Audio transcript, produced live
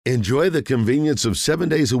Enjoy the convenience of 7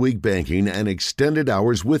 days a week banking and extended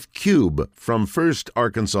hours with Cube from First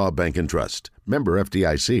Arkansas Bank and Trust. Member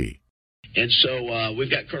FDIC. And so we've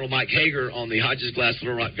got Colonel Mike Hagar on the Hodges Glass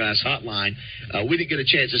Little Rock Glass hotline. We didn't get a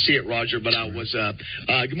chance to see it, Roger, but I was.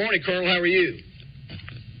 Good morning, Colonel. How are you?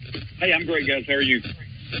 Hey, I'm great, guys. How are you?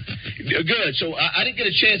 Good. So I didn't get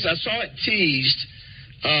a chance. I saw it teased,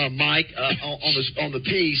 Mike, on the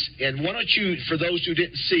piece. And why don't you, for those who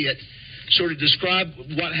didn't see it, sort of describe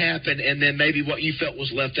what happened and then maybe what you felt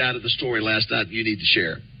was left out of the story last night that you need to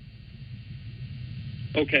share.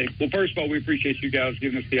 Okay. Well, first of all, we appreciate you guys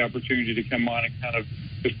giving us the opportunity to come on and kind of,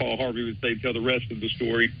 as Paul Harvey would say, tell the rest of the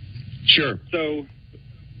story. Sure. So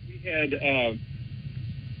we had,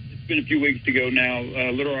 it's been a few weeks ago now,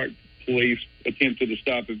 Little Rock police attempted to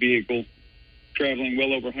stop a vehicle traveling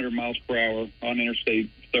well over 100 miles per hour on Interstate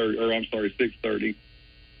 630.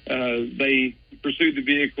 They pursued the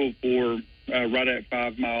vehicle for right at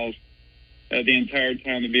 5 miles. The entire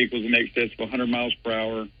time the vehicle was in excess of 100 miles per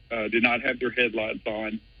hour, did not have their headlights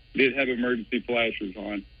on, did have emergency flashers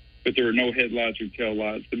on, but there were no headlights or tail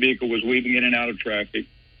lights. The vehicle was weaving in and out of traffic.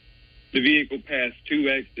 The vehicle passed 2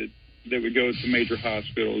 exits that would go to major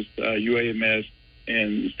hospitals, UAMS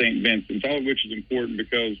and St. Vincent's, all of which is important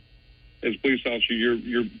because as a police officer,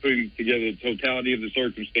 you're putting together the totality of the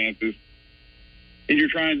circumstances, and you're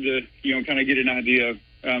trying to, kind of get an idea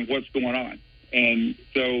of what's going on. And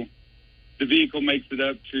so the vehicle makes it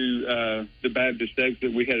up to the Baptist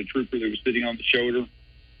exit. We had a trooper that was sitting on the shoulder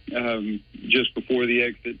just before the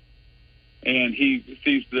exit, and he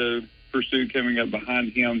sees the pursuit coming up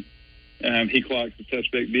behind him. He clocks the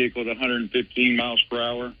suspect vehicle at 115 miles per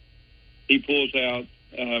hour. He pulls out.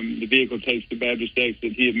 The vehicle takes the Baptist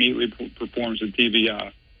exit. He immediately performs a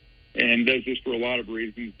TBI, and does this for a lot of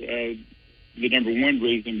reasons. The number one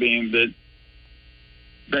reason being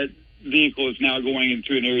that vehicle is now going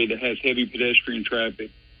into an area that has heavy pedestrian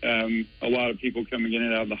traffic, a lot of people coming in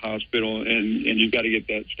and out of the hospital, and you've got to get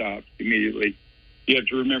that stopped immediately. You have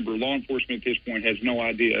to remember, law enforcement at this point has no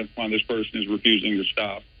idea why this person is refusing to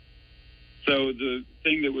stop. So the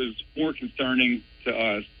thing that was more concerning to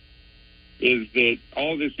us is that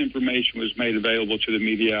all this information was made available to the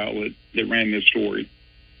media outlet that ran this story.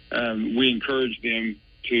 We encouraged them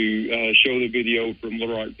to show the video from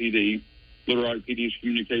Little Rock PD. Little Rock PD's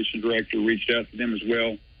communication director reached out to them as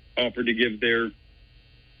well, offered to give their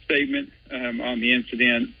statement on the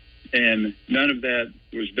incident, and none of that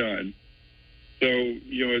was done. So,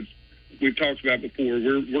 as we've talked about before,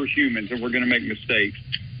 we're humans and we're going to make mistakes.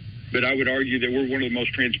 But I would argue that we're one of the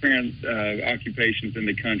most transparent occupations in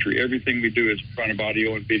the country. Everything we do is in front of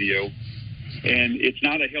audio and video. And it's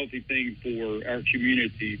not a healthy thing for our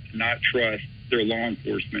community to not trust their law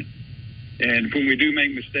enforcement. And when we do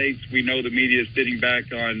make mistakes, we know the media is sitting back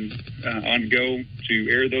on go to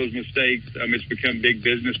air those mistakes. It's become big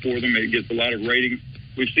business for them. It gets a lot of ratings.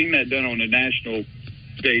 We've seen that done on a national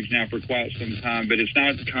stage now for quite some time, but it's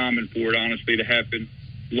not common for it, honestly, to happen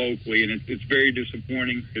locally, and it's very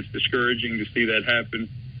disappointing. It's discouraging to see that happen,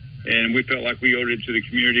 and we felt like we owed it to the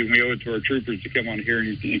community, and we owe it to our troopers to come on here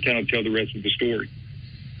and kind of tell the rest of the story.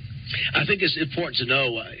 I think it's important to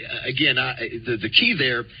know, again, the key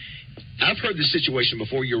there, I've heard this situation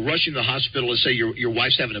before. You're rushing to the hospital, let's say your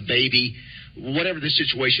wife's having a baby, whatever the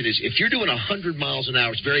situation is. If you're doing 100 miles an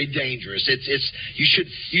hour, it's very dangerous. You should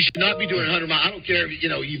not be doing 100 miles. I don't care if,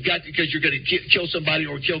 you've got, because you're going to kill somebody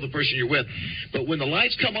or kill the person you're with. But when the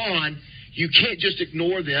lights come on, you can't just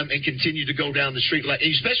ignore them and continue to go down the street,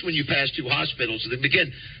 especially when you pass 2 hospitals. And again,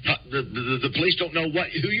 the police don't know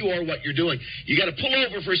who you are, what you're doing. You got to pull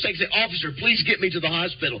over for a second, say, "Officer, please get me to the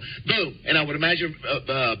hospital." Boom. And I would imagine,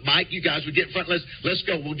 Mike, you guys would get in front. Let's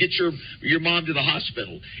go. We'll get your mom to the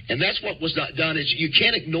hospital. And that's what was not done. Is you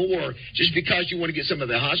can't ignore just because you want to get someone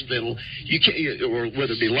to the hospital. You can't, or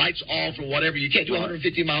whether it be lights off or whatever. You can't do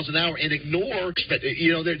 150 miles an hour and ignore.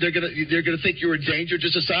 They're gonna think you're a danger to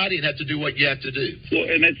society and have to do what you have to do. Well,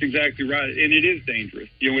 and that's exactly right. And it is dangerous.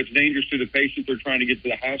 It's dangerous to the patients they're trying to get to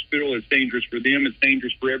the hospital. It's dangerous for them. It's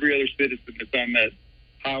dangerous for every other citizen that's on that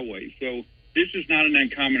highway. So this is not an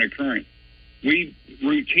uncommon occurrence. We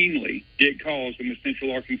routinely get calls in the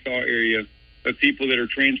central Arkansas area of people that are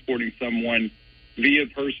transporting someone via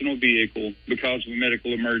personal vehicle because of a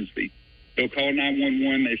medical emergency. They'll call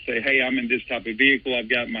 911. They say, "Hey, I'm in this type of vehicle. I've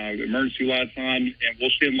got my emergency lights on," and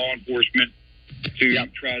we'll send law enforcement to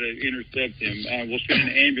try to intercept them. We'll send an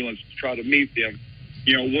ambulance to try to meet them.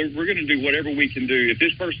 We're going to do whatever we can do. If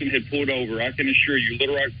this person had pulled over, I can assure you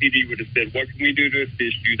Little Rock PD would have said, "What can we do to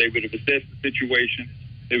assist you?" They would have assessed the situation.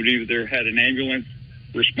 They would either had an ambulance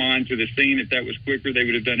respond to the scene. If that was quicker, they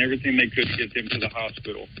would have done everything they could to get them to the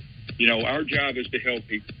hospital. Our job is to help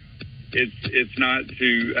people. It's not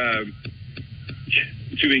to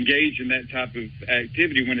engage in that type of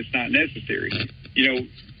activity when it's not necessary.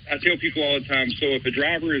 I tell people all the time, so if a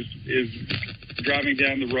driver is driving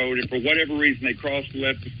down the road and for whatever reason they cross the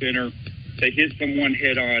left of center, they hit someone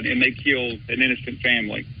head on and they kill an innocent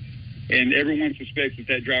family, and everyone suspects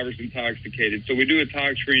that driver's intoxicated. So we do a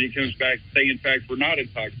tox screen. It comes back to say, in fact, we're not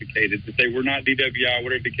intoxicated, that they were not DWI,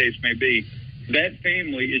 whatever the case may be. That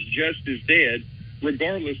family is just as dead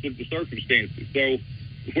regardless of the circumstances. So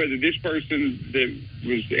whether this person that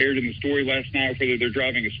was aired in the story last night, whether they're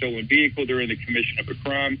driving a stolen vehicle, they're in the commission of a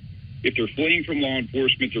crime, if they're fleeing from law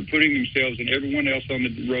enforcement, they're putting themselves and everyone else on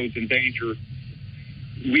the roads in danger,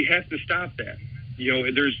 we have to stop that.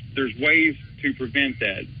 There's ways to prevent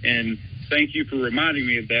that. And thank you for reminding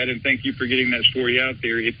me of that, and thank you for getting that story out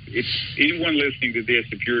there. If anyone listening to this,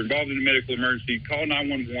 if you're involved in a medical emergency, call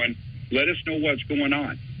 911. Let us know what's going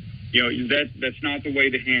on. That's not the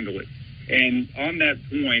way to handle it. And on that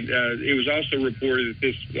point, it was also reported that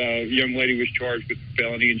this young lady was charged with a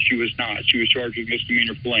felony, and she was not. She was charged with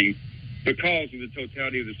misdemeanor fleeing because of the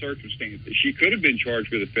totality of the circumstances. She could have been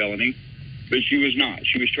charged with a felony, but she was not.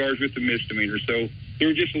 She was charged with a misdemeanor. So there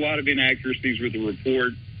were just a lot of inaccuracies with the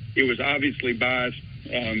report. It was obviously biased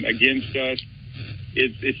against us.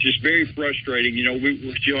 It's just very frustrating.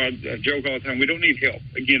 I joke all the time, we don't need help.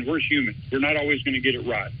 Again, we're human. We're not always going to get it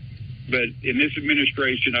right. But in this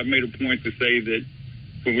administration, I've made a point to say that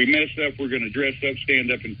when we mess up, we're going to dress up,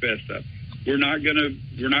 stand up, and fess up. We're not going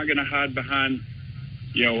to hide behind,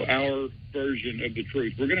 our version of the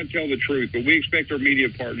truth. We're going to tell the truth, but we expect our media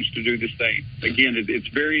partners to do the same. Again, it's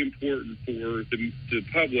very important for the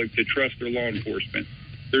public to trust their law enforcement.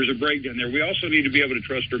 There's a breakdown there. We also need to be able to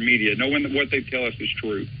trust our media, knowing that what they tell us is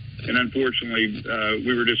true. And unfortunately,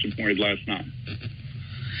 we were disappointed last night.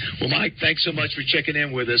 Well, Mike, thanks so much for checking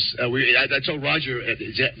in with us. I told Roger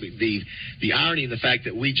the irony in the fact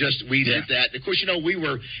that we did that. Of course, we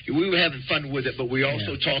were having fun with it, but we're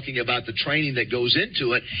also talking about the training that goes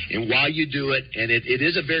into it and why you do it. And it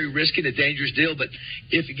is a very risky and a dangerous deal. But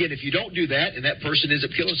if you don't do that and that person ends up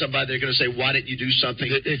killing somebody, they're going to say, why didn't you do something?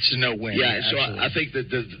 It's a no-win. Yeah, so I think that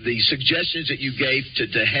the suggestions that you gave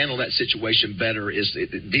to handle that situation better is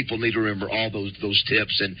people need to remember all those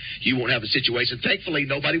tips, and you won't have a situation. Thankfully,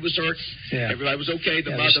 nobody was hurt. Yeah. Everybody was okay.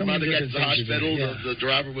 The mother got to the hospital. The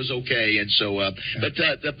driver was okay, and so. But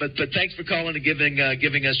thanks for calling and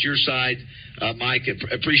giving us your side, Mike.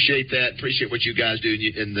 Appreciate that. Appreciate what you guys do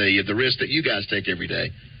and the risk that you guys take every day.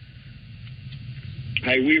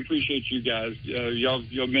 Hey, we appreciate you guys.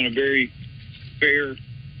 Y'all been a very fair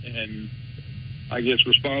and I guess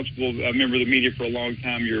responsible member of the media for a long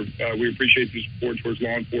time. We appreciate the support towards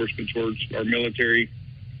law enforcement, towards our military.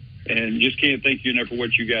 And just can't thank you enough for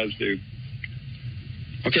what you guys do.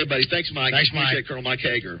 Okay, buddy. Thanks, Mike. Thanks, Mike. Appreciate Colonel Mike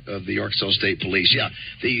Hagar of the Arkansas State Police. Yeah,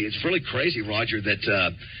 it's really crazy, Roger,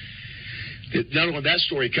 that not only that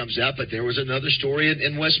story comes out, but there was another story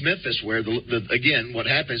in West Memphis where, again, what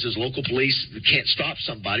happens is local police can't stop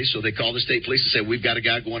somebody, so they call the state police and say, we've got a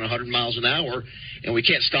guy going 100 miles an hour, and we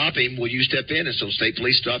can't stop him. Will you step in? And so state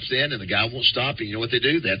police stops in, and the guy won't stop. And you know what they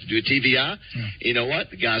do? They have to do a TVI. Yeah. You know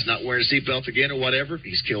what? The guy's not wearing a seatbelt again or whatever.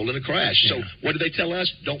 He's killed in a crash. Yeah. So what do they tell us?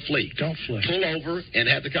 Don't flee. Don't flee. Pull over and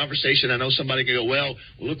have the conversation. I know somebody can go, well,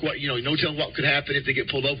 look what, no telling what could happen if they get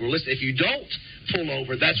pulled over. Listen, if you don't pull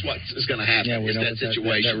over, that's what is going to happen. Yeah, we know that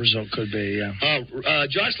situation. That result could be, yeah.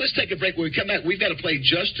 Josh, let's take a break. When we come back, we've got to play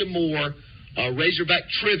Justin Moore Razorback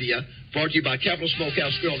Trivia, brought to you by Capital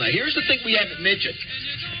Smokehouse Grill. Now, here's the thing we haven't mentioned.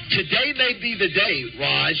 Today may be the day,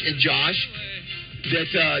 Raj and Josh,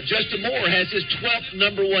 that Justin Moore has his 12th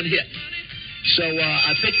number one hit. So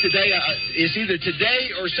I think today is either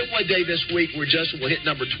today or some day this week where Justin will hit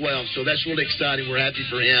number 12. So that's really exciting. We're happy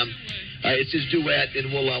for him. It's his duet,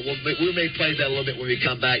 and we may play that a little bit when we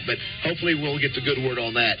come back, but hopefully we'll get the good word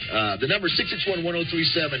on that. The number is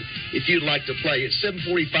 661-1037 if you'd like to play. It's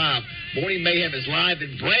 7:45. Morning Mayhem is live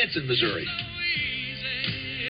in Branson, Missouri.